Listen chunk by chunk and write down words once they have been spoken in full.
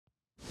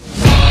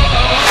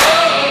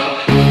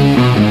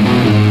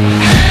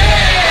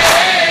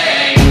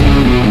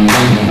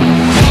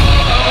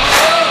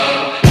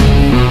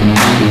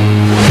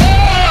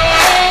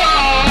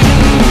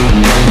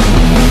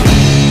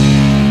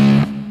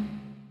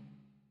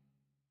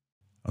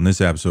On this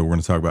episode, we're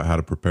going to talk about how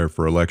to prepare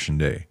for Election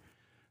Day.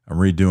 I'm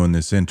redoing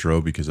this intro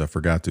because I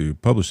forgot to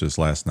publish this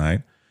last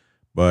night,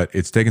 but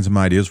it's taking some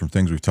ideas from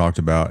things we've talked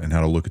about and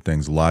how to look at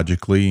things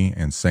logically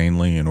and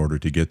sanely in order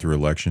to get through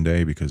Election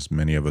Day, because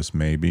many of us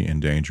may be in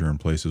danger in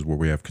places where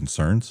we have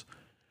concerns,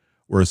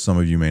 whereas some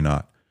of you may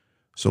not.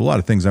 So a lot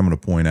of things I'm going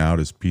to point out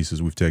is pieces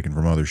we've taken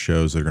from other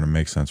shows that are going to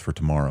make sense for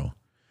tomorrow.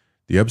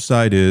 The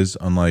upside is,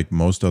 unlike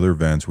most other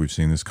events, we've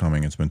seen this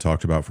coming. It's been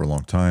talked about for a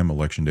long time.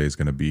 Election Day is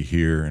going to be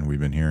here, and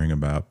we've been hearing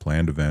about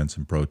planned events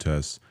and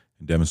protests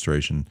and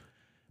demonstration,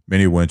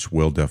 many of which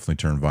will definitely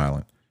turn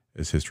violent,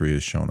 as history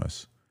has shown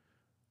us.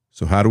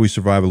 So how do we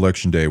survive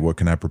Election Day? What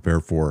can I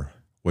prepare for?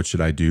 What should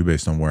I do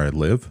based on where I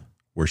live?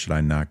 Where should I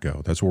not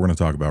go? That's what we're going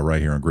to talk about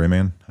right here on Gray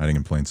Man, Hiding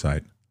in Plain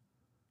Sight.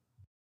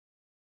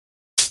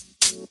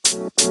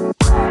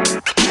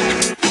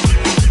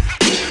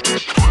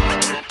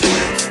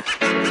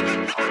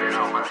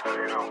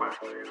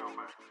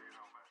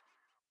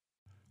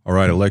 All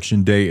right,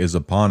 Election Day is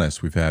upon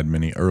us. We've had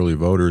many early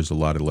voters. A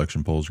lot of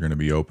election polls are going to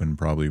be open,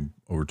 probably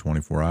over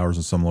 24 hours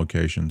in some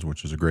locations,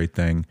 which is a great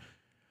thing.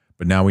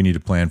 But now we need to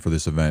plan for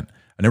this event.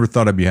 I never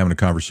thought I'd be having a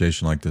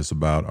conversation like this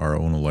about our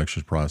own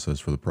election process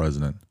for the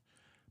president.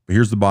 But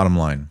here's the bottom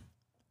line.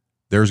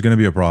 There's going to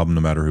be a problem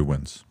no matter who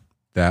wins.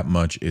 That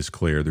much is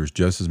clear. There's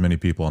just as many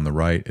people on the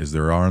right as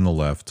there are on the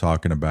left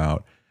talking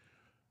about,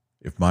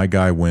 if my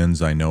guy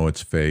wins, I know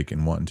it's fake,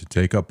 and wanting to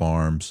take up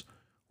arms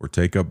or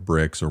take up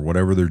bricks or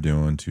whatever they're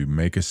doing to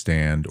make a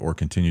stand or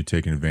continue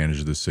taking advantage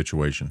of this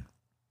situation.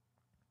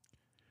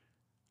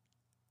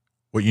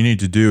 What you need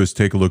to do is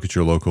take a look at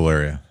your local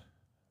area.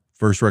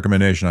 First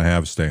recommendation I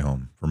have is stay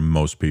home. For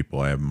most people,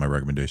 I have my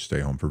recommendation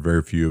stay home. For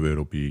very few of it,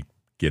 it'll be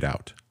get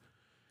out.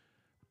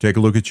 Take a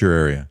look at your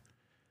area.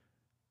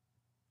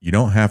 You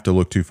don't have to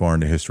look too far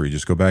into history.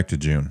 Just go back to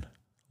June.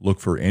 Look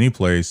for any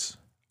place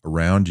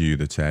around you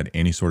that's had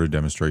any sort of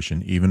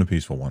demonstration, even a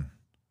peaceful one.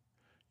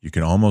 You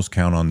can almost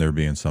count on there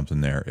being something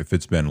there. If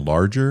it's been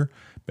larger,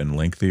 been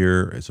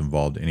lengthier, it's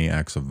involved any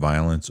acts of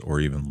violence or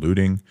even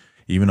looting,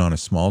 even on a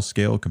small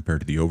scale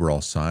compared to the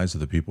overall size of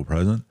the people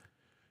present,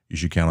 you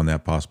should count on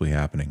that possibly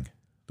happening.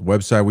 The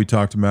website we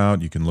talked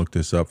about, you can look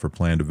this up for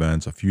planned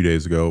events. A few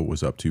days ago, it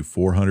was up to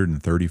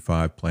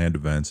 435 planned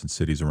events in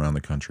cities around the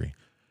country.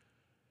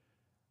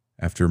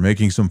 After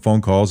making some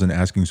phone calls and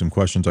asking some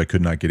questions I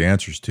could not get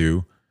answers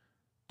to,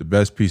 the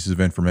best pieces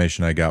of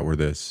information I got were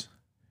this.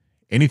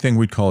 Anything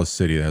we'd call a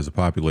city that has a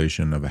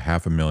population of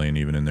 500,000,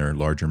 even in their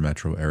larger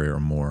metro area or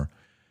more,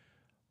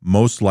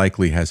 most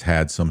likely has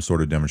had some sort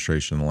of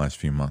demonstration in the last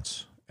few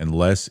months,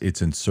 unless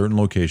it's in certain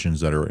locations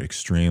that are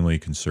extremely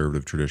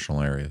conservative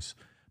traditional areas.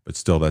 But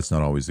still, that's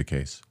not always the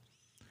case.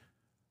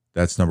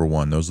 That's number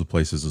one. Those are the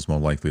places it's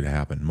most likely to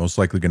happen. Most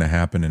likely going to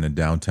happen in a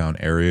downtown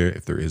area,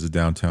 if there is a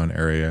downtown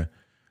area.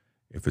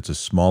 If it's a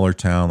smaller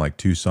town like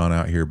Tucson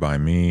out here by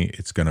me,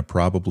 it's going to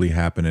probably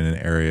happen in an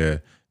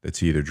area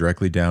that's either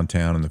directly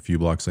downtown in the few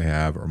blocks they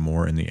have, or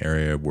more in the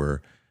area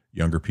where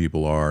younger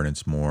people are, and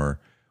it's more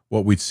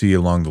what we'd see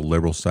along the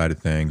liberal side of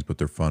things, but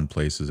they're fun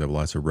places. They have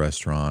lots of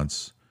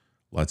restaurants,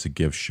 lots of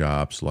gift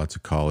shops, lots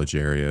of college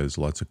areas,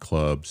 lots of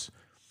clubs.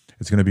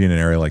 It's going to be in an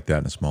area like that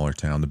in a smaller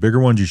town. The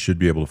bigger ones you should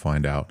be able to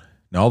find out.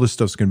 Now, all this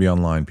stuff's going to be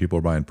online. People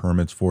are buying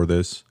permits for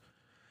this.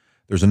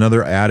 There's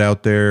another ad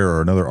out there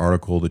or another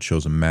article that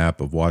shows a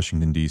map of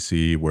Washington,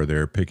 D.C., where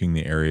they're picking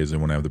the areas they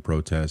want to have the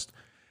protest.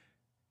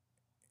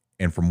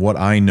 And from what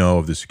I know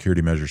of the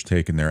security measures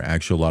taken there,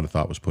 actually a lot of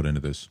thought was put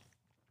into this.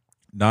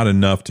 Not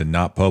enough to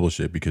not publish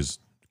it because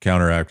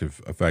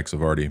counteractive effects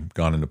have already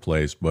gone into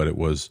place, but it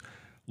was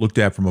looked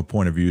at from a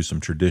point of view,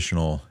 some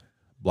traditional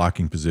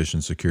blocking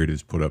positions security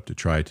has put up to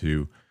try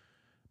to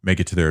make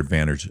it to their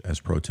advantage as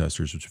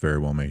protesters, which very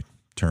well may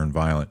turn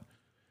violent.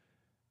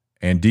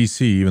 And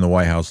D.C., even the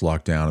White House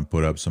locked down and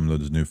put up some of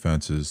those new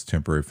fences,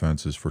 temporary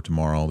fences for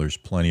tomorrow. There's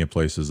plenty of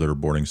places that are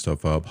boarding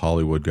stuff up.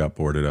 Hollywood got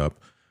boarded up.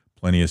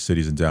 Plenty of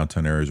cities and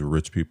downtown areas where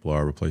rich people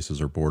are, where places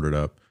are boarded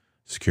up.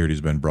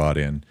 Security's been brought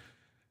in.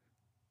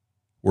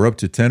 We're up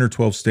to 10 or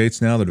 12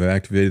 states now that have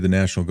activated the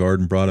National Guard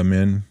and brought them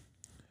in.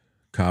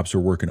 Cops are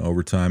working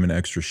overtime and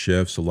extra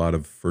shifts. A lot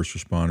of first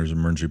responders,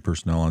 emergency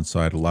personnel on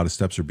site. A lot of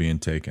steps are being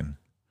taken.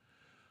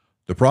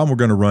 The problem we're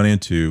going to run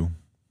into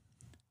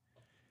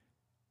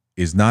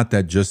is not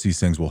that just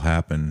these things will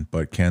happen,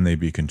 but can they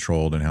be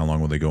controlled and how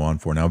long will they go on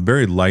for? Now,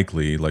 very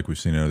likely, like we've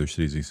seen in other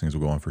cities, these things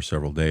will go on for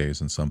several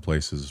days in some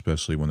places,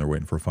 especially when they're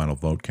waiting for a final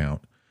vote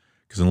count.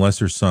 Because unless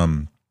there's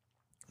some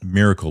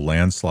miracle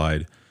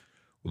landslide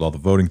with all the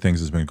voting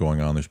things that's been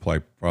going on, there's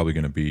probably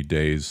going to be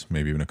days,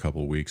 maybe even a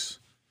couple of weeks,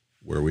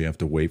 where we have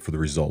to wait for the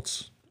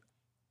results.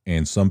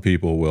 And some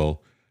people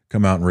will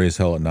come out and raise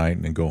hell at night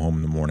and then go home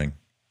in the morning.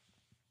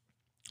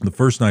 The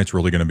first night's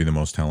really going to be the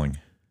most telling.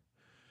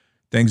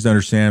 Things to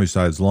understand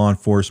besides law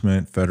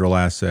enforcement, federal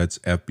assets,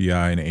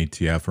 FBI, and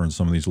ATF are in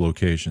some of these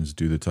locations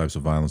due to the types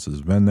of violence that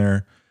has been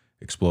there.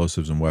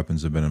 Explosives and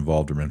weapons have been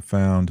involved or been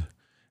found,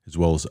 as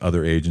well as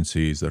other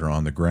agencies that are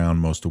on the ground,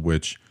 most of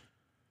which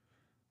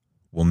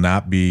will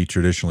not be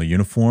traditionally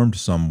uniformed.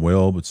 Some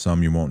will, but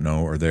some you won't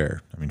know are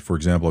there. I mean, for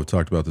example, I've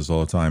talked about this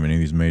all the time. Any of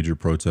these major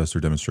protests or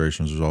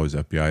demonstrations, there's always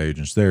FBI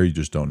agents there. You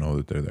just don't know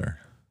that they're there.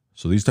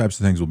 So these types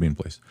of things will be in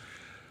place.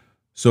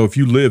 So if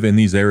you live in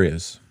these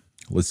areas,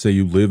 let's say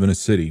you live in a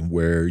city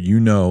where you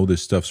know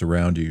this stuff's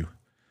around you,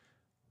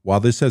 while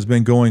this has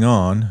been going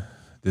on,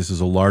 this is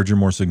a larger,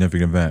 more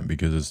significant event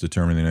because it's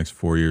determining the next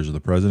 4 years of the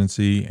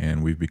presidency,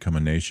 and we've become a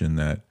nation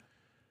that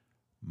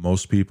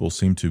most people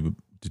seem to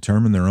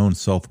determine their own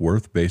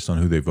self-worth based on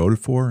who they voted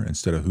for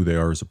instead of who they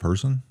are as a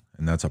person,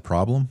 and that's a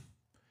problem.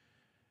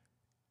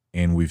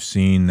 And we've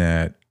seen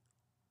that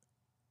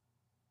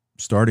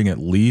starting at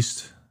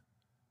least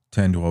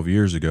 10, 12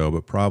 years ago,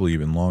 but probably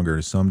even longer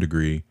to some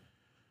degree,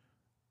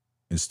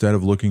 instead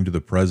of looking to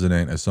the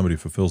president as somebody who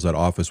fulfills that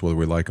office, whether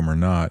we like him or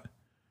not,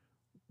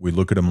 we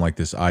look at him like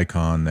this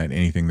icon that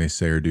anything they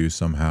say or do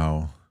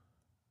somehow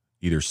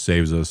either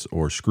saves us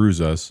or screws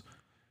us.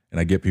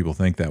 And I get people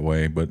think that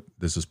way, but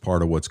this is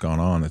part of what's gone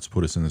on that's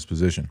put us in this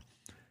position.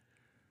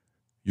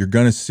 You're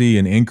going to see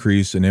an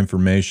increase in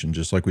information,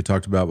 just like we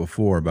talked about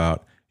before,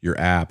 about your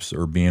apps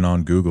or being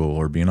on Google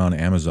or being on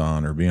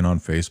Amazon or being on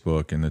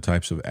Facebook and the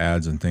types of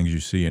ads and things you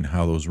see and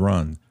how those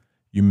run.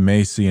 You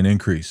may see an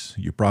increase.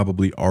 You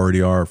probably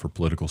already are for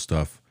political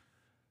stuff.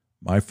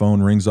 My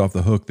phone rings off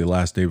the hook the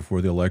last day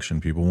before the election,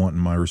 people wanting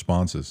my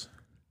responses.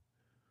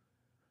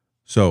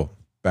 So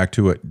back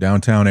to it,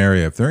 downtown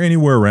area. If they're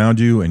anywhere around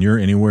you and you're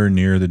anywhere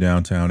near the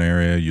downtown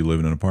area, you live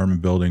in an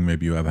apartment building,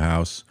 maybe you have a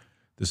house,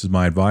 this is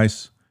my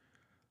advice.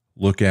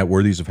 Look at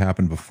where these have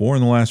happened before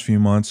in the last few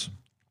months.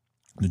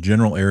 The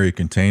general area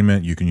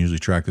containment, you can usually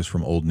track this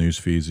from old news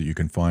feeds that you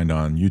can find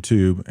on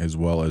YouTube as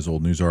well as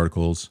old news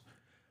articles.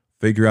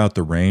 Figure out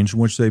the range in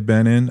which they've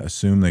been in.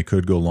 Assume they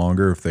could go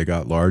longer if they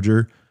got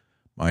larger.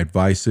 My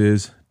advice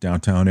is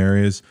downtown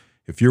areas,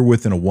 if you're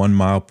within a 1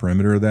 mile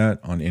perimeter of that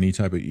on any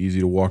type of easy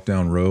to walk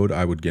down road,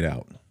 I would get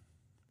out.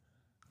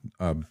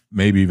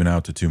 Maybe even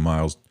out to 2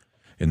 miles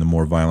in the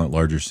more violent,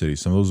 larger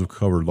cities. Some of those have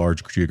covered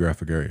large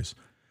geographic areas.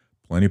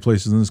 Plenty of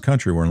places in this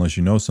country where unless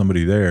you know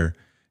somebody there,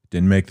 it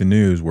didn't make the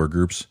news, where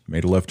groups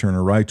made a left turn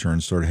or right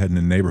turn, started heading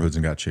into neighborhoods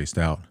and got chased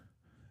out.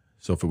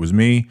 So if it was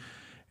me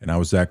and I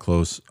was that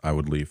close, I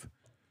would leave.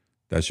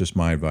 That's just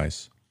my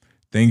advice.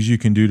 Things you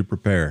can do to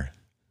prepare.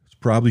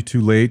 Probably too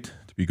late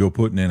to be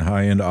putting in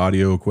high-end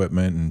audio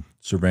equipment and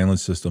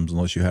surveillance systems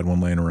unless you had one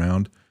laying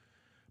around.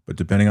 But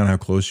depending on how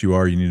close you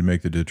are, you need to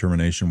make the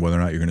determination whether or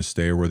not you're going to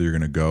stay or whether you're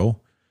going to go.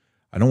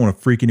 I don't want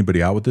to freak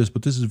anybody out with this,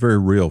 but this is very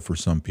real for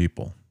some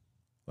people.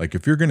 Like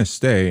if you're going to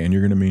stay and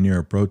you're going to be near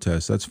a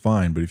protest, that's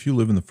fine. But if you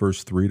live in the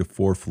first 3 to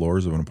 4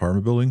 floors of an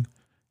apartment building,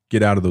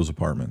 get out of those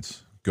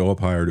apartments. Go up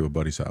higher to a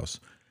buddy's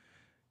house.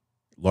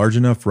 Large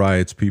enough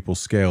riots, people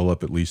scale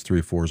up at least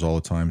 3 floors all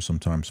the time,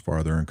 sometimes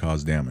farther, and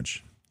cause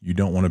damage. You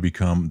don't want to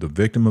become the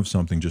victim of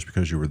something just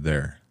because you were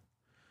there.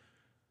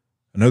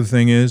 Another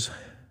thing is,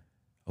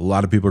 a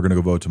lot of people are going to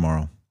go vote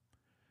tomorrow.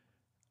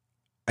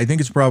 I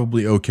think it's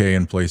probably okay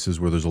in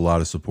places where there's a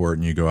lot of support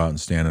and you go out and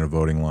stand in a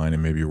voting line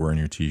and maybe you're wearing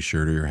your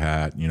t-shirt or your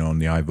hat,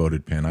 and the I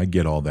voted pin. I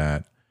get all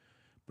that.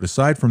 But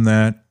aside from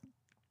that,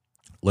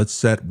 let's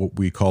set what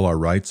we call our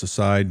rights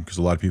aside, because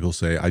a lot of people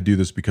say, I do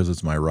this because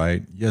it's my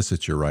right. Yes,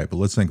 it's your right, but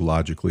let's think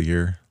logically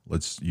here.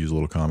 Let's use a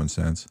little common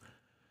sense.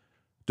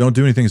 Don't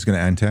do anything that's going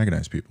to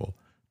antagonize people.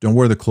 Don't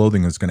wear the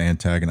clothing that's going to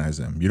antagonize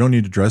them. You don't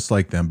need to dress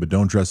like them, but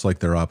don't dress like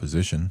their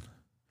opposition.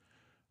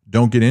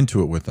 Don't get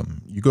into it with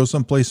them. You go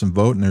someplace and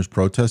vote and there's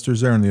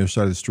protesters there on the other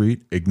side of the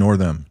street, ignore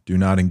them. Do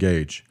not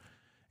engage.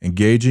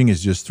 Engaging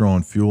is just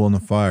throwing fuel on the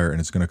fire and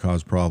it's going to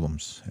cause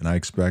problems. And I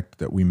expect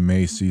that we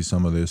may see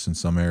some of this in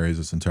some areas.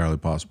 It's entirely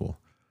possible.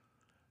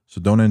 So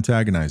don't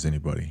antagonize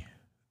anybody.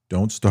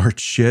 Don't start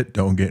shit.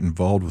 Don't get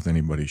involved with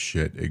anybody's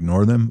shit.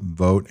 Ignore them,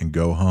 vote, and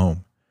go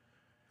home.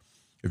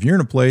 If you're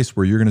in a place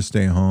where you're going to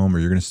stay home or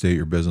you're going to stay at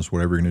your business,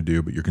 whatever you're going to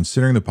do, but you're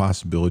considering the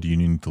possibility you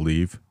need to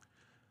leave,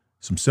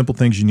 some simple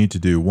things you need to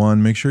do.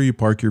 One, make sure you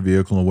park your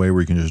vehicle in a way where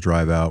you can just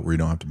drive out, where you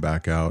don't have to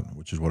back out,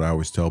 which is what I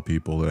always tell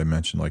people that I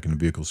mentioned, like in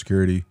vehicle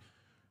security.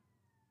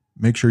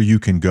 Make sure you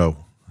can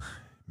go.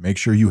 Make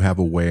sure you have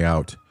a way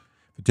out.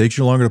 If it takes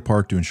you longer to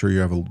park, to ensure you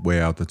have a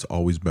way out. That's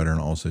always better in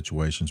all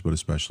situations, but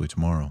especially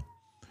tomorrow.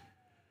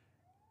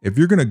 If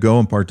you're going to go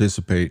and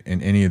participate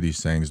in any of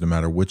these things, no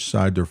matter which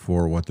side they're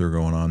for or what they're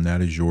going on,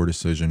 that is your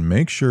decision.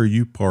 Make sure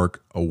you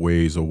park a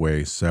ways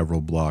away, several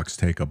blocks.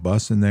 Take a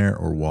bus in there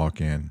or walk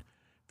in.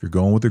 If you're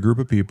going with a group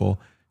of people,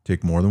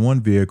 take more than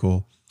one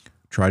vehicle.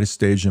 Try to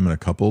stage them in a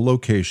couple of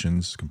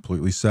locations,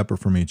 completely separate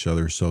from each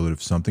other, so that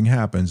if something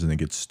happens and they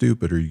get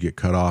stupid or you get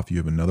cut off, you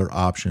have another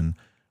option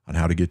on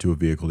how to get to a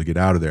vehicle to get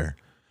out of there.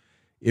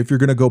 If you're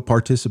going to go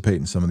participate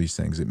in some of these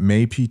things, it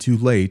may be too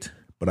late,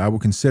 but I will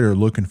consider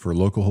looking for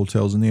local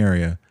hotels in the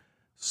area,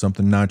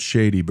 something not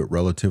shady but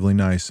relatively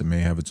nice that may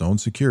have its own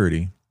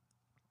security,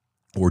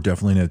 or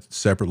definitely in a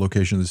separate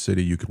location of the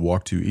city you could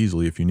walk to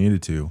easily if you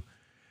needed to.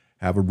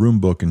 Have a room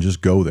book and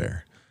just go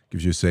there.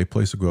 Gives you a safe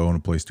place to go and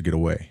a place to get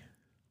away.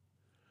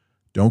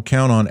 Don't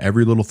count on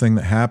every little thing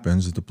that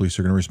happens that the police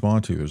are going to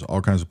respond to. There's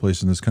all kinds of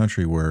places in this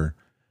country where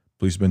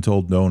Police have been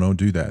told, no, don't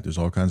do that. There's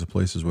all kinds of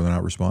places where they're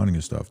not responding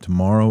to stuff.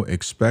 Tomorrow,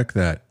 expect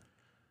that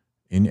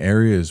in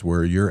areas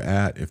where you're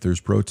at, if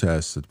there's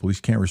protests, that the police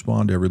can't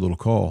respond to every little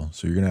call.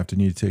 So you're going to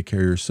need to take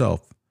care of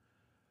yourself.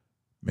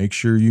 Make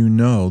sure you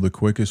know the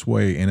quickest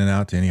way in and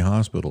out to any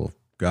hospital.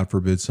 God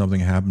forbid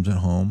something happens at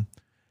home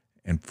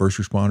and first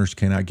responders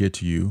cannot get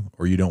to you,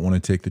 or you don't want to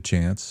take the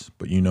chance,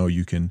 but you know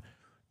you can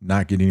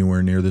not get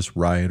anywhere near this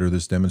riot or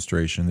this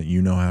demonstration, that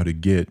you know how to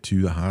get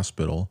to the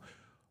hospital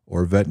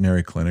or a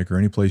veterinary clinic or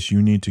any place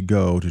you need to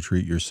go to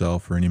treat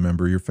yourself or any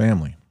member of your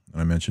family. And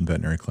I mentioned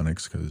veterinary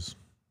clinics because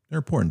they're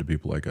important to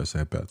people like us that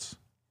have pets.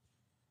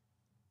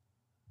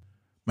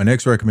 My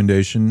next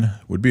recommendation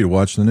would be to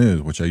watch the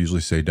news, which I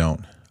usually say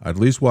don't. I'd at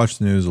least watch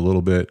the news a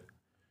little bit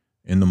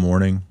in the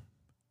morning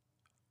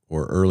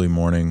or early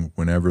morning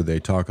whenever they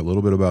talk a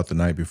little bit about the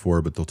night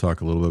before, but they'll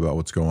talk a little bit about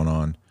what's going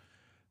on.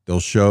 They'll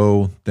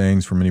show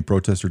things from any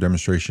protest or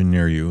demonstration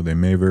near you. They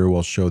may very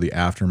well show the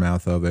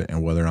aftermath of it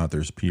and whether or not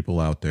there's people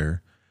out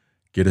there.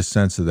 Get a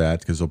sense of that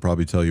because they'll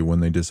probably tell you when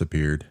they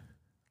disappeared.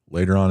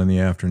 Later on in the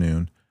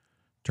afternoon,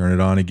 turn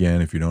it on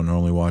again. If you don't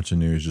normally watch the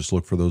news, just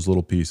look for those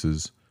little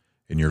pieces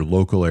in your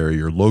local area,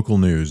 your local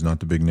news, not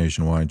the big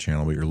nationwide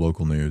channel, but your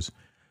local news.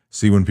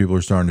 See when people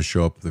are starting to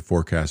show up, the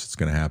forecast it's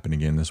going to happen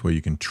again. This way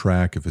you can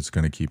track if it's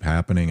going to keep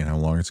happening and how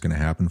long it's going to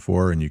happen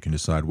for, and you can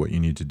decide what you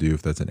need to do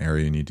if that's an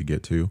area you need to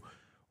get to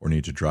or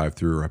need to drive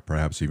through or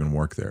perhaps even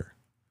work there.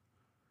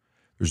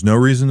 There's no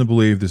reason to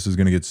believe this is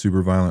going to get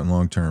super violent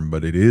long term,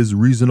 but it is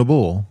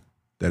reasonable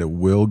that it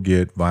will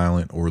get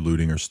violent or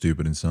looting or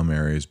stupid in some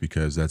areas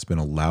because that's been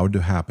allowed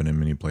to happen in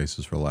many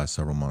places for the last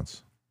several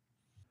months.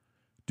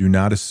 Do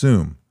not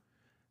assume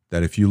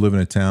that if you live in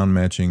a town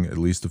matching at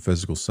least the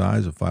physical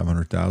size of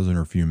 500,000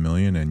 or a few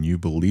million and you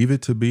believe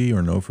it to be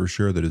or know for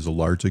sure that it's a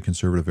largely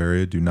conservative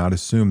area, do not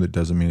assume that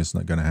doesn't mean it's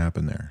not going to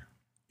happen there,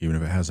 even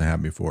if it hasn't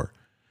happened before.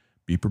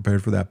 Be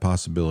prepared for that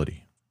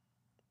possibility.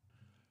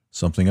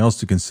 Something else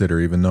to consider,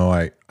 even though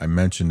I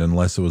mentioned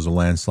unless it was a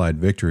landslide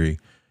victory,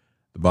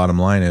 the bottom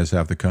line is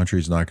half the country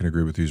is not going to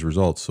agree with these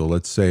results. So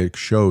let's say it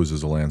shows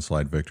as a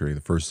landslide victory.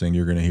 The first thing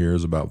you're going to hear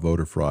is about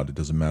voter fraud. It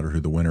doesn't matter who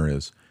the winner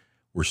is.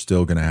 We're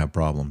still going to have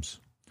problems.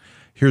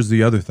 Here's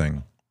the other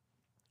thing.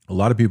 A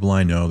lot of people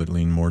I know that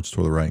lean more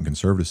toward the right and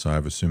conservative side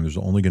have assumed there's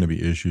only going to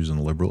be issues in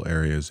the liberal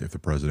areas if the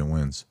president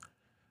wins.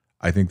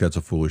 I think that's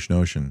a foolish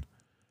notion.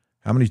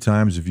 How many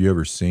times have you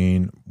ever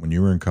seen when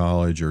you were in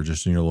college or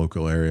just in your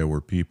local area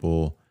where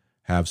people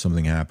have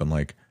something happen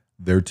like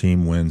their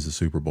team wins the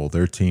Super Bowl,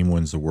 their team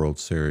wins the World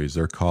Series,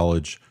 their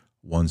college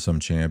won some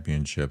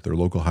championship, their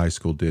local high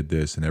school did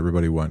this, and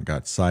everybody went,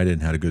 got excited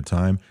and had a good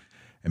time,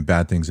 and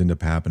bad things end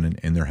up happening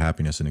in their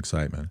happiness and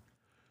excitement.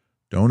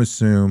 Don't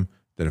assume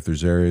that if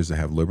there's areas that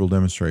have liberal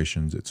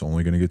demonstrations, it's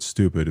only going to get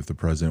stupid if the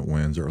president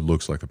wins or it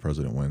looks like the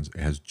president wins.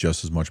 It has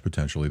just as much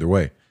potential either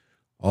way.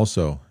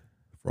 Also,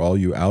 for all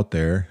you out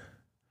there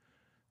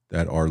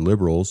that are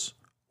liberals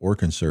or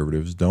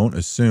conservatives, don't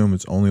assume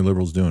it's only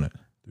liberals doing it.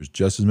 There's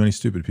just as many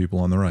stupid people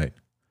on the right.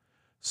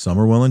 Some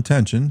are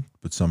well-intentioned,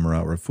 but some are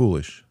outright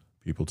foolish.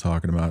 People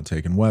talking about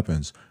taking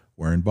weapons,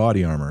 wearing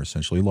body armor,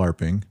 essentially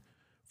LARPing.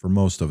 For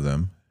most of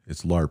them,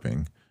 it's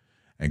LARPing.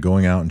 And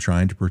going out and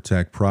trying to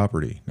protect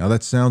property. Now,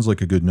 that sounds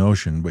like a good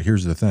notion, but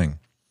here's the thing.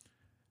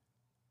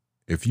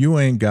 If you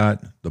ain't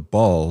got the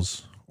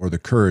balls or the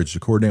courage to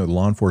coordinate with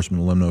law enforcement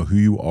and let them know who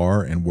you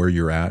are and where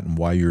you're at and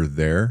why you're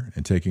there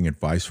and taking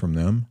advice from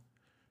them,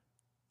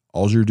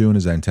 all you're doing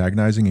is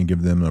antagonizing and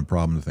giving them a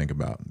problem to think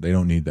about. They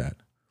don't need that.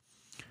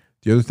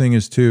 The other thing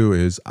is, too,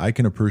 is I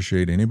can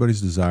appreciate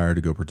anybody's desire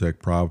to go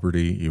protect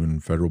property,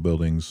 even federal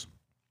buildings,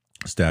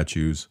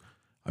 statues.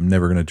 I'm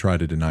never going to try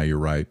to deny your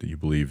right that you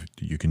believe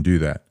that you can do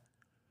that.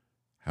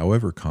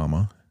 However,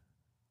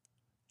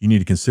 you need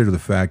to consider the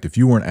fact if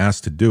you weren't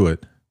asked to do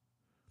it,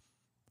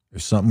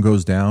 if something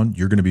goes down,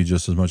 you're going to be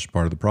just as much a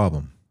part of the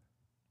problem.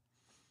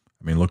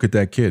 I mean, look at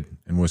that kid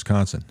in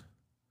Wisconsin.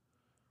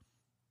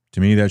 To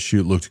me, that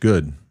shoot looked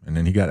good. And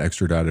then he got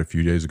extradited a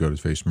few days ago to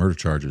face murder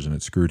charges, and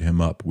it screwed him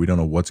up. We don't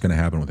know what's going to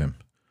happen with him.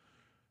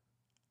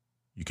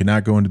 You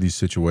cannot go into these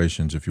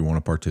situations if you want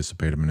to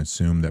participate in them and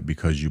assume that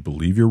because you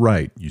believe you're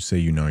right, you say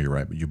you know you're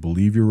right, but you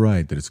believe you're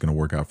right that it's going to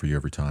work out for you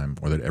every time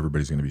or that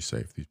everybody's going to be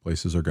safe. These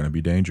places are going to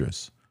be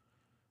dangerous.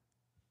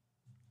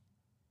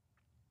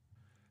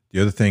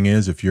 The other thing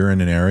is if you're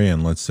in an area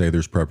and let's say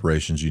there's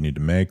preparations you need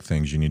to make,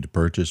 things you need to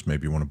purchase,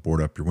 maybe you want to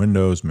board up your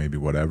windows, maybe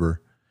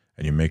whatever,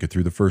 and you make it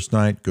through the first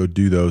night, go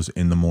do those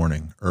in the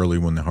morning, early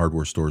when the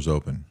hardware store's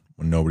open,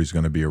 when nobody's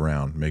going to be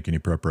around. Make any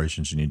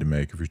preparations you need to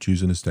make if you're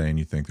choosing to stay and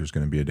you think there's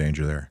going to be a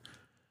danger there.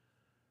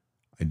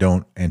 I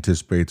don't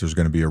anticipate there's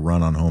going to be a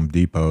run on Home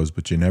Depots,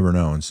 but you never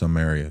know in some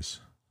areas.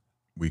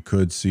 We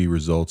could see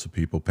results of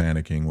people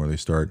panicking where they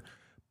start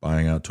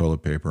buying out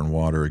toilet paper and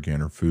water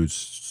again, or food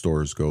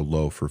stores go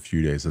low for a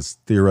few days. That's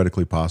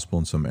theoretically possible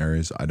in some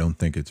areas. I don't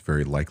think it's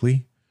very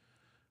likely,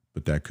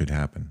 but that could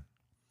happen.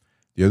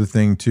 The other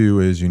thing,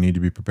 too, is you need to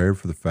be prepared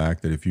for the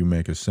fact that if you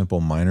make a simple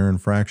minor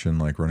infraction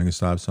like running a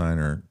stop sign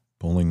or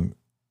pulling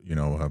in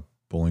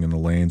the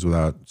lanes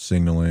without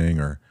signaling,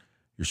 or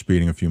you're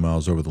speeding a few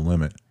miles over the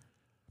limit,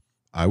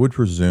 I would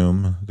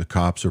presume the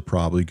cops are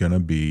probably going to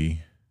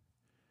be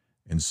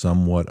in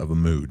somewhat of a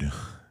mood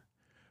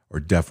or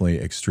definitely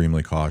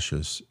extremely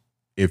cautious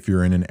if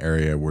you're in an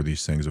area where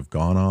these things have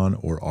gone on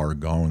or are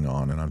going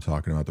on. And I'm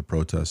talking about the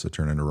protests that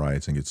turn into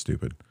riots and get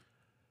stupid.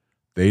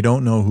 They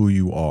don't know who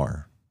you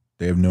are.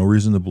 They have no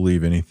reason to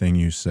believe anything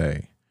you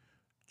say.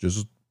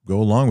 Just go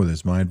along with it,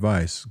 is my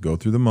advice. Go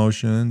through the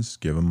motions,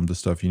 give them the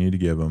stuff you need to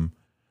give them.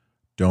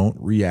 Don't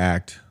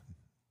react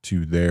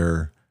to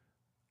their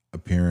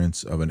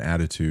appearance of an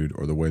attitude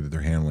or the way that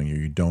they're handling you.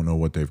 You don't know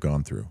what they've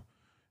gone through.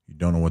 You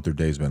don't know what their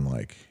day's been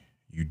like.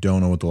 You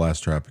don't know what the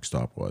last traffic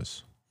stop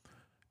was.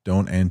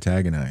 Don't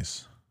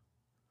antagonize.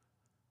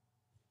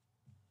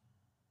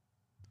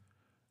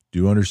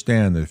 Do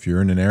understand that if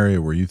you're in an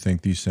area where you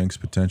think these things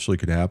potentially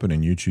could happen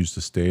and you choose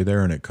to stay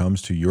there and it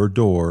comes to your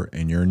door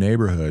in your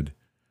neighborhood,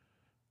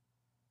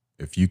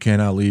 if you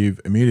cannot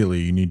leave immediately,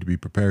 you need to be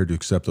prepared to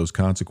accept those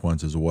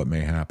consequences of what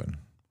may happen,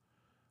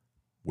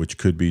 which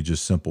could be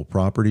just simple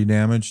property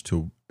damage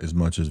to as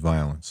much as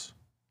violence.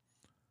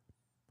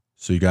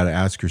 So you got to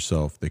ask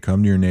yourself, they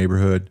come to your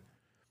neighborhood,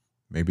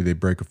 maybe they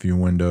break a few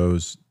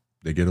windows,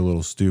 they get a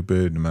little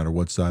stupid no matter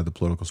what side of the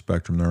political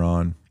spectrum they're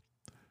on.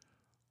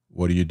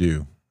 What do?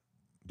 Do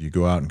you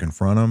go out and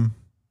confront them?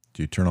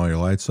 Do you turn all your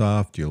lights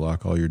off? Do you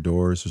lock all your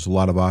doors? There's a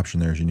lot of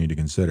options there you need to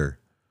consider.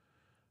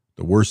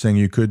 The worst thing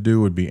you could do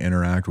would be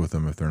interact with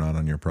them if they're not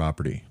on your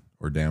property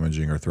or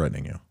damaging or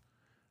threatening you,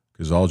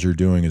 because all you're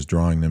doing is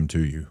drawing them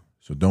to you.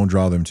 So don't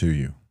draw them to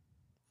you.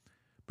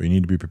 But you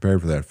need to be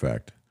prepared for that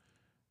fact.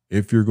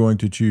 If you're going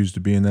to choose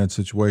to be in that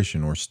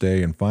situation or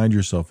stay and find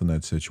yourself in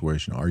that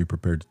situation, are you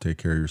prepared to take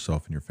care of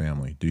yourself and your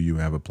family? Do you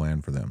have a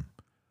plan for them?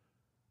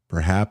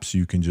 Perhaps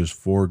you can just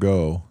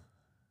forego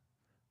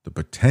the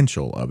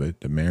potential of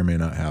it that may or may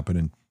not happen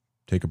and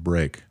take a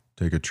break,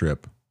 take a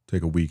trip,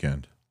 take a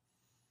weekend.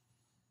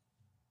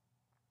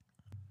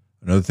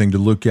 Another thing to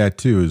look at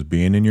too is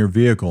being in your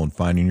vehicle and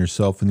finding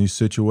yourself in these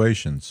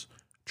situations.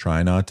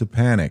 Try not to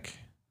panic.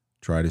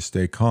 Try to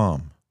stay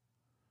calm.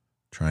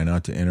 Try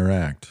not to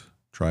interact.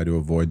 Try to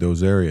avoid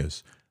those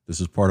areas. This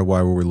is part of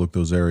why we look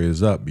those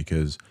areas up,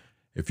 because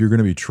if you're going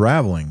to be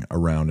traveling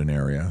around an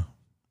area,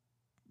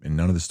 and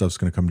none of the stuff's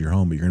going to come to your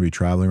home, but you're going to be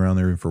traveling around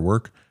there for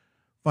work,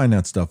 find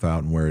that stuff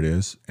out and where it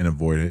is and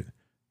avoid it.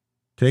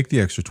 Take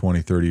the extra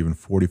 20, 30, even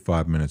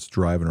 45 minutes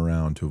driving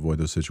around to avoid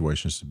those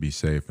situations to be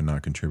safe and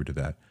not contribute to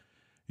that.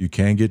 You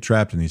can get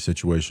trapped in these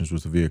situations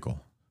with the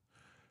vehicle.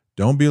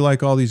 Don't be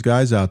like all these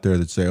guys out there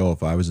that say, oh,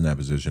 if I was in that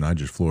position, I'd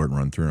just floor it and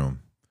run through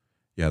them.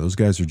 Yeah, those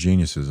guys are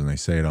geniuses and they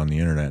say it on the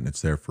internet and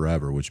it's there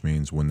forever, which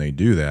means when they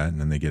do that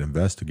and then they get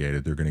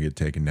investigated, they're going to get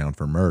taken down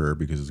for murder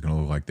because it's going to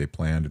look like they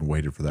planned and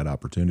waited for that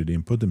opportunity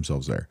and put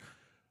themselves there.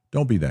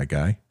 Don't be that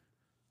guy.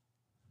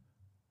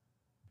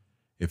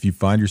 If you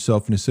find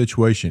yourself in a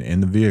situation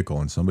in the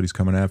vehicle and somebody's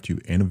coming after you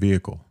in a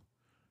vehicle,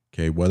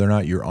 okay, whether or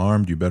not you're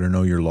armed, you better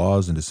know your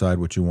laws and decide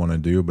what you want to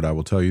do. But I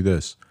will tell you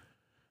this,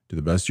 to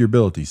the best of your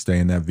ability, stay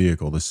in that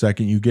vehicle. The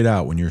second you get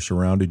out, when you're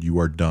surrounded, you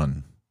are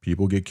done.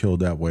 People get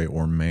killed that way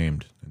or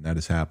maimed, and that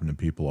has happened to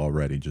people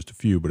already. Just a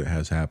few, but it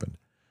has happened.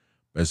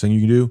 Best thing you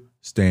can do,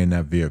 stay in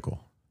that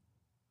vehicle.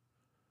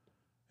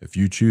 If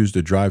you choose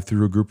to drive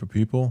through a group of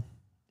people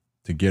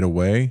to get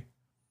away,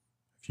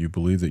 if you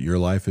believe that your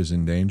life is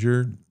in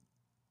danger,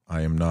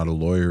 I am not a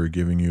lawyer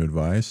giving you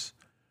advice.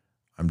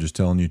 I'm just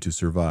telling you to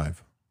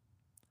survive.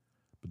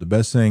 But the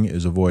best thing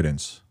is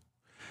avoidance.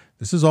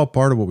 This is all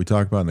part of what we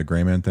talked about in the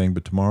gray man thing,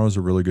 but tomorrow is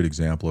a really good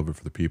example of it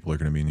for the people who are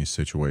going to be in this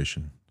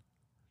situation.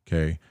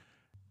 Okay?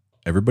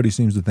 Everybody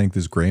seems to think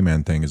this gray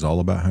man thing is all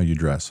about how you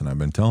dress, and I've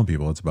been telling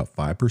people it's about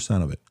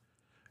 5% of it.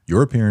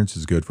 Your appearance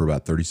is good for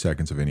about 30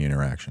 seconds of any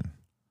interaction.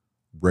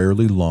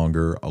 Rarely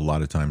longer, a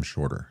lot of times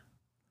shorter.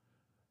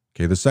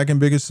 Okay, the second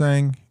biggest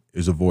thing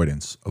is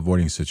avoidance,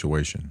 avoiding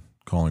situation,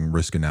 calling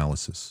risk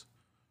analysis.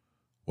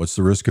 What's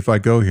the risk if I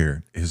go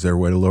here? Is there a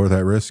way to lower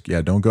that risk?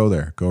 Yeah, don't go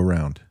there. Go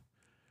around.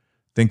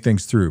 Think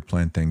things through,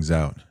 plan things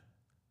out.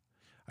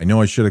 I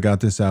know I should have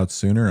got this out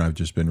sooner. I've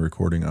just been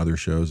recording other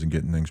shows and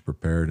getting things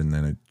prepared, and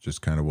then it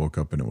just kind of woke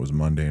up and it was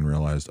Monday and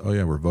realized, oh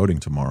yeah, we're voting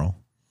tomorrow.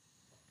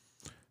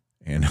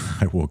 And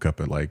I woke up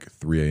at like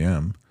 3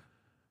 a.m.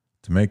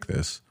 to make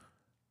this.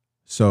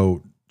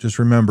 So just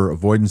remember,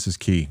 avoidance is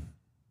key.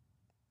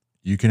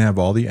 You can have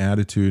all the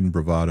attitude and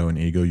bravado and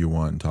ego you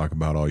want and talk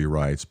about all your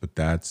rights, but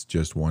that's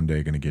just one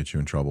day going to get you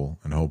in trouble.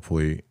 And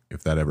hopefully,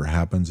 if that ever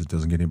happens, it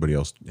doesn't get anybody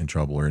else in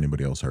trouble or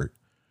anybody else hurt.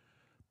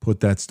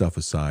 Put that stuff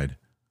aside.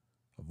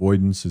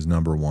 Avoidance is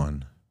number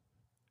one.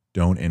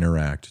 Don't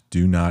interact.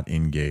 Do not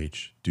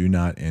engage. Do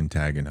not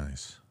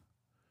antagonize.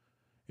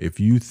 If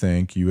you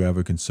think you have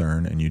a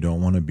concern and you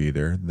don't want to be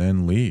there,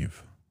 then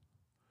leave.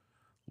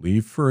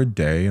 Leave for a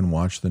day and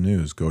watch the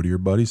news. Go to your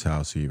buddy's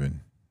house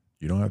even.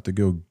 You don't have to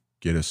go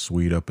get a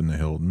suite up in the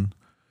Hilton.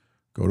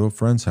 Go to a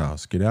friend's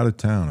house. Get out of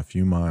town a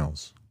few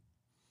miles.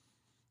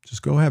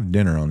 Just go have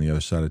dinner on the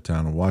other side of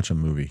town and watch a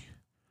movie.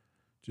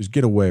 Just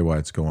get away while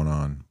it's going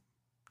on.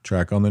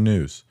 Track on the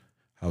news.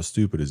 How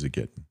stupid is it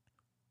getting?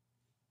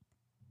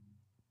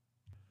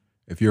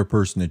 If you're a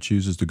person that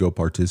chooses to go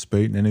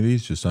participate in any of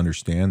these, just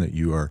understand that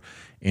you are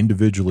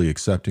individually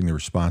accepting the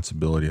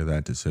responsibility of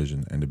that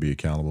decision and to be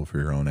accountable for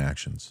your own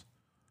actions,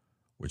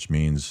 which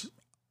means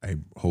I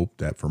hope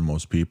that for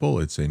most people,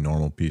 it's a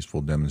normal,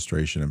 peaceful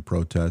demonstration and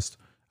protest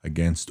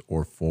against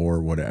or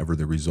for whatever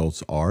the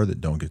results are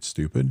that don't get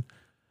stupid.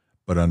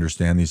 But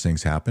understand these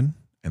things happen,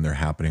 and they're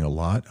happening a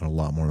lot and a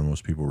lot more than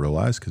most people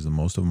realize because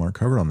most of them aren't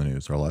covered on the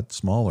news. They're a lot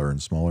smaller in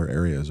smaller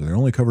areas, and they're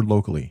only covered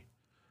locally.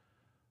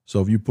 So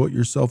if you put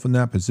yourself in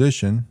that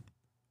position,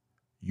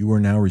 you are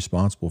now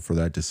responsible for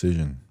that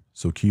decision.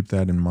 So keep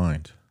that in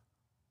mind.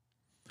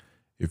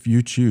 If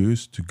you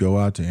choose to go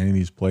out to any of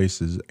these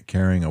places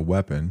carrying a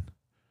weapon,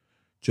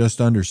 just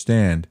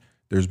understand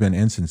there's been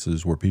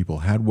instances where people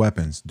had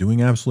weapons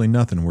doing absolutely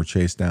nothing and were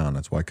chased down.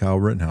 That's why Kyle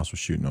Rittenhouse was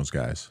shooting those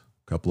guys.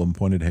 A couple of them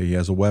pointed, hey, he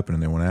has a weapon,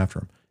 and they went after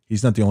him.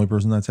 He's not the only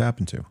person that's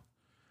happened to.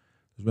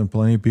 There's been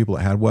plenty of people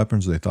that had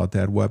weapons. They thought they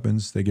had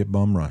weapons. They get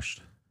bum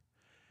rushed.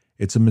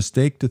 It's a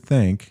mistake to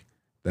think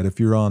that if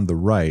you're on the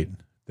right,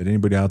 that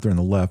anybody out there on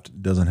the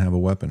left doesn't have a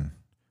weapon.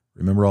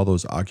 Remember all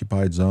those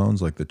occupied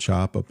zones like the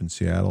CHOP up in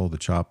Seattle, the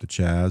CHOP, the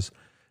Chaz,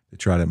 they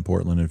tried it in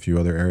Portland and a few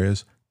other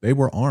areas. They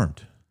were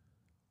armed.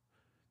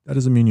 That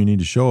doesn't mean you need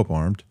to show up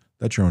armed.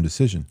 That's your own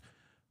decision.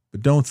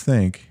 But don't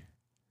think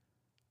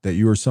that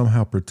you are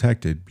somehow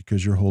protected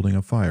because you're holding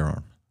a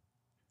firearm.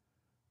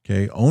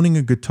 Okay? Owning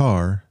a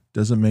guitar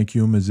doesn't make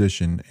you a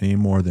musician any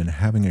more than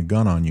having a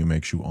gun on you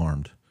makes you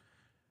armed.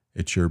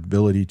 It's your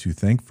ability to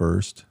think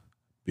first,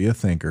 be a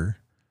thinker,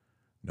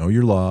 know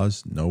your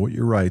laws, know what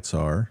your rights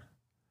are,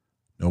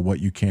 know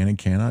what you can and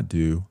cannot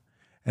do.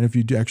 And if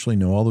you do actually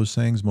know all those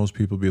things, most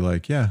people be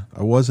like, yeah,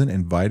 I wasn't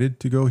invited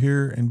to go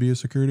here and be a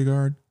security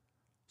guard,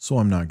 so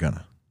I'm not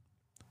gonna.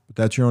 But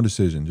that's your own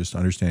decision. Just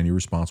understand you're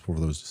responsible for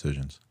those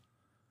decisions.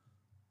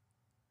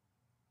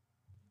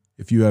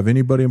 If you have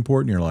anybody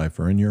important in your life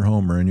or in your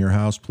home or in your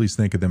house, please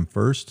think of them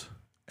first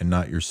and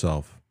not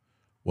yourself.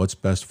 What's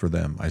best for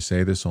them? I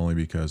say this only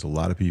because a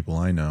lot of people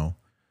I know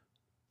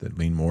that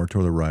lean more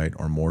to the right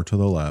or more to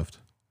the left,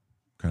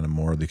 kind of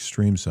more of the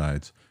extreme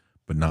sides,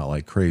 but not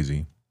like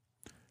crazy,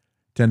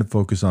 tend to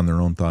focus on their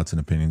own thoughts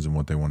and opinions and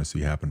what they want to see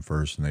happen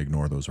first, and they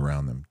ignore those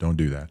around them. Don't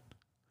do that.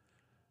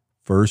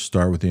 First,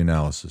 start with the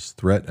analysis,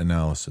 threat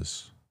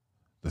analysis.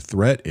 The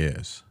threat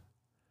is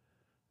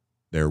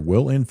there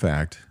will, in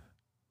fact,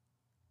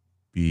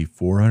 be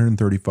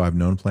 435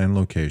 known planned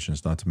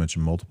locations, not to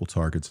mention multiple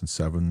targets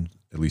in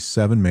at least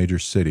seven major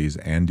cities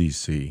and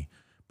DC,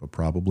 but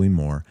probably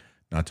more,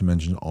 not to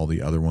mention all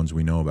the other ones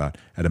we know about.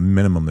 At a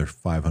minimum, there's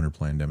 500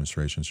 planned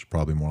demonstrations,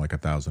 probably more like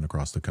 1,000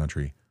 across the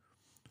country.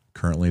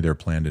 Currently, they're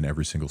planned in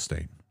every single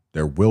state.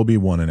 There will be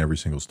one in every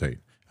single state.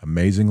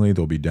 Amazingly,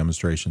 there'll be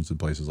demonstrations in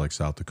places like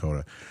South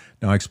Dakota.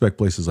 Now, I expect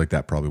places like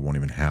that probably won't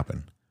even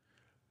happen.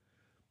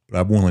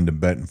 But I'm willing to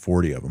bet in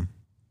 40 of them,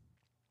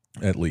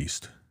 at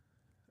least,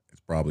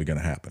 it's probably going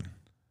to happen.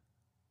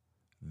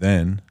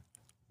 Then,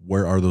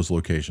 where are those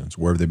locations?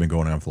 Where have they been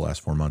going on for the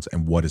last 4 months?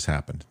 And what has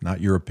happened? Not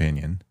your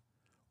opinion.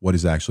 What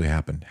has actually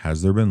happened?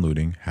 Has there been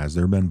looting? Has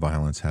there been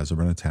violence? Has there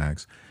been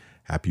attacks?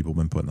 Have people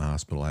been put in the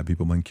hospital? Have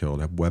people been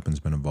killed? Have weapons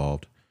been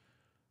involved?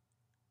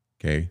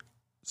 Okay,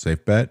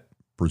 safe bet.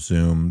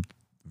 Presume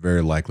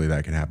very likely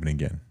that could happen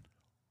again.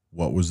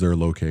 What was their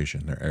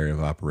location, their area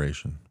of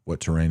operation? What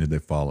terrain did they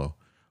follow?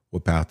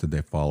 What path did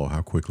they follow?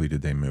 How quickly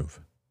did they move?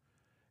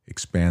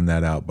 Expand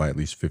that out by at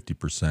least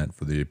 50%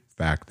 for the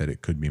fact that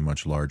it could be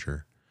much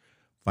larger.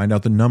 Find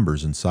out the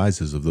numbers and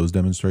sizes of those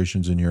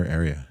demonstrations in your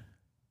area.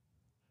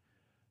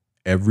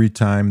 Every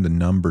time the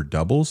number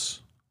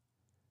doubles,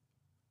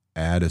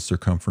 add a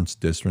circumference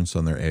distance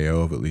on their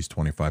AO of at least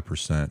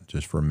 25%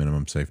 just for a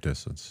minimum safe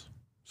distance.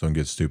 So it can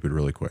get stupid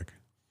really quick.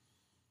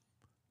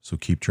 So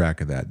keep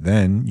track of that.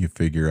 Then you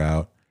figure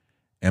out,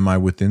 am I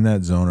within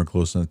that zone or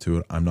close enough to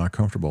it? I'm not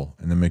comfortable.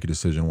 And then make a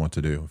decision what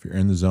to do. If you're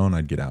in the zone,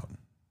 I'd get out.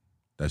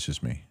 That's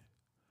just me.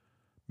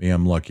 Me,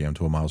 I'm lucky. I'm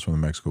 12 miles from the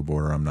Mexico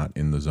border. I'm not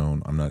in the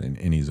zone. I'm not in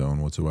any zone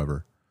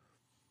whatsoever.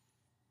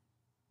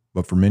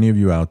 But for many of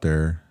you out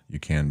there, you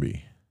can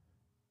be.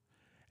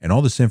 And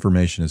all this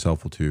information is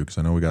helpful too, because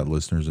I know we got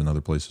listeners in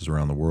other places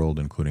around the world,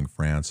 including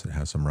France that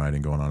has some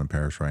rioting going on in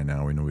Paris right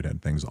now. We know we'd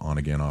had things on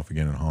again, off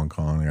again in Hong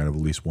Kong. I got at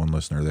least one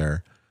listener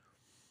there.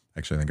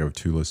 Actually, I think I have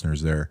two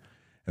listeners there.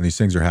 And these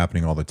things are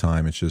happening all the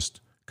time. It's just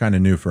kind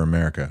of new for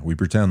America. We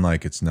pretend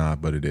like it's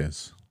not, but it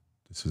is.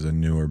 This is a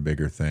newer,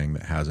 bigger thing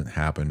that hasn't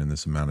happened in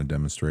this amount of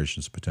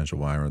demonstrations, potential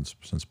violence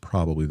since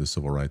probably the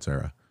civil rights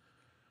era.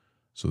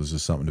 So this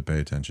is something to pay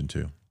attention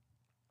to.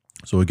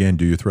 So again,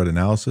 do your threat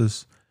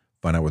analysis.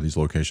 Find out where these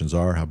locations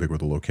are. How big were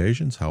the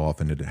locations? How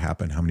often did it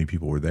happen? How many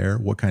people were there?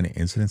 What kind of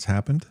incidents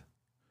happened?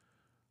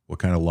 What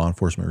kind of law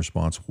enforcement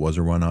response was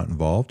or was not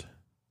involved?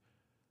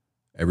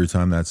 Every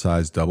time that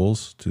size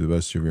doubles, to the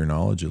best of your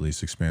knowledge, at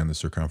least expand the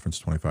circumference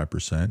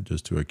 25%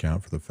 just to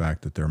account for the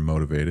fact that they're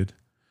motivated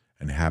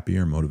and happy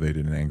or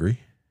motivated and angry.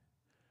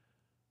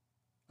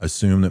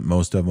 Assume that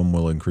most of them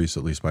will increase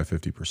at least by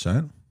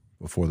 50%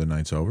 before the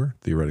night's over,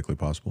 theoretically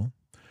possible.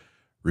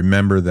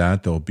 Remember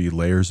that there'll be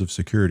layers of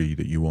security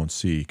that you won't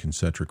see,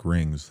 concentric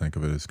rings. Think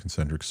of it as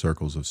concentric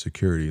circles of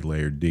security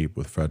layered deep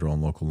with federal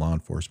and local law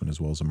enforcement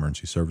as well as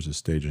emergency services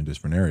staged in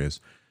different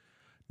areas.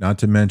 Not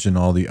to mention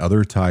all the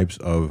other types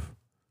of,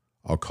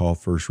 I'll call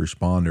first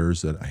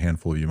responders, that a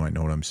handful of you might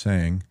know what I'm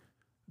saying,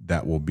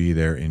 that will be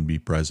there and be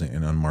present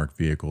in unmarked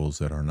vehicles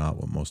that are not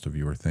what most of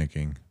you are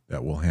thinking,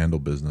 that will handle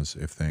business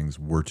if things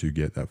were to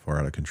get that far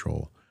out of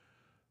control.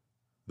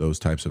 Those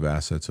types of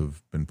assets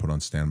have been put on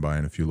standby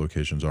in a few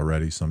locations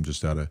already, some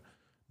just out of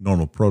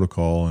normal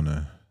protocol and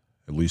at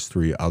least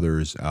 3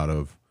 others out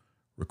of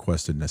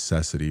requested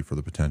necessity for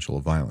the potential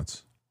of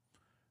violence.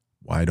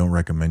 Why I don't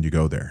recommend you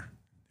go there.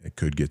 It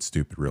could get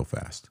stupid real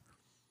fast.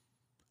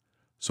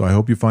 So I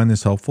hope you find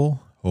this helpful.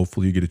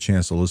 Hopefully you get a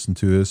chance to listen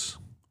to this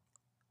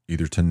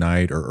either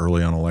tonight or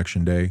early on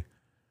election day.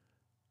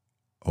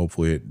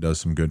 Hopefully it does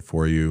some good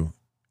for you.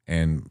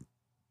 And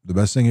the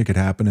best thing that could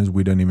happen is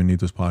we don't even need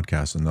this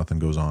podcast and nothing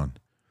goes on.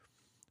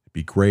 It'd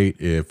be great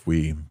if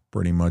we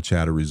pretty much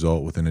had a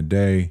result within a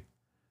day.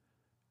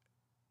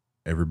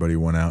 Everybody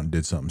went out and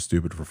did something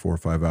stupid for 4 or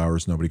 5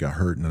 hours. Nobody got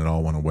hurt and it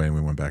all went away and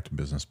we went back to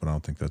business. But I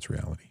don't think that's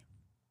reality.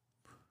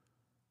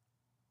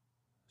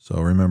 So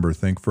remember,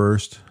 think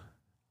first.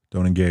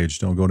 Don't engage.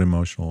 Don't go to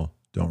emotional.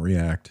 Don't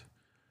react.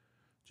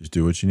 Just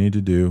do what you need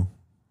to do.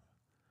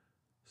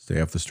 Stay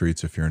off the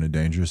streets if you're in a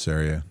dangerous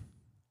area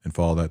and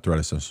follow that threat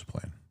assessment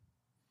plan.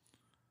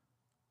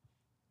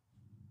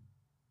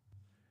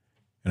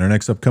 In our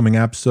next upcoming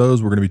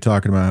episodes, we're going to be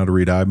talking about how to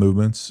read eye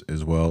movements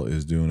as well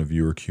as doing a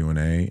viewer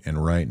Q&A.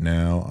 And right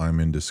now,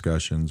 I'm in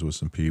discussions with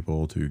some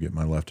people to get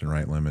my left and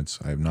right limits.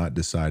 I have not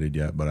decided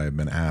yet, but I have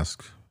been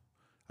asked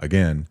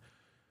again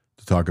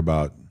to talk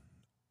about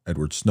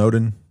Edward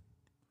Snowden.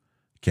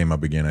 Came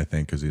up again, I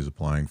think, because he's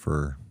applying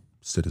for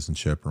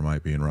citizenship or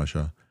might be in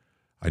Russia.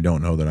 I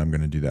don't know that I'm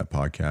going to do that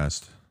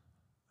podcast.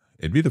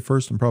 It'd be the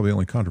first and probably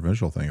only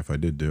controversial thing if I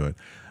did do it.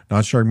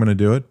 Not sure I'm going to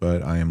do it,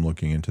 but I am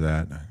looking into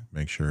that.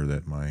 Make sure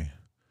that my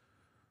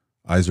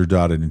I's are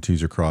dotted and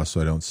T's are crossed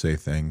so I don't say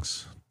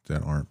things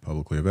that aren't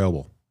publicly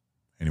available.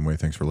 Anyway,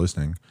 thanks for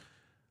listening.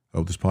 I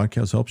hope this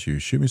podcast helps you.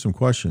 Shoot me some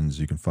questions.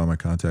 You can find my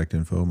contact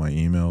info, my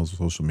emails,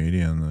 social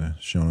media, and the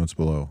show notes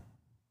below.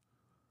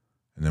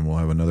 And then we'll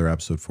have another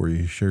episode for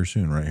you share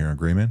soon right here on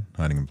Gray Man,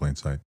 Hiding in Plain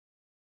Sight.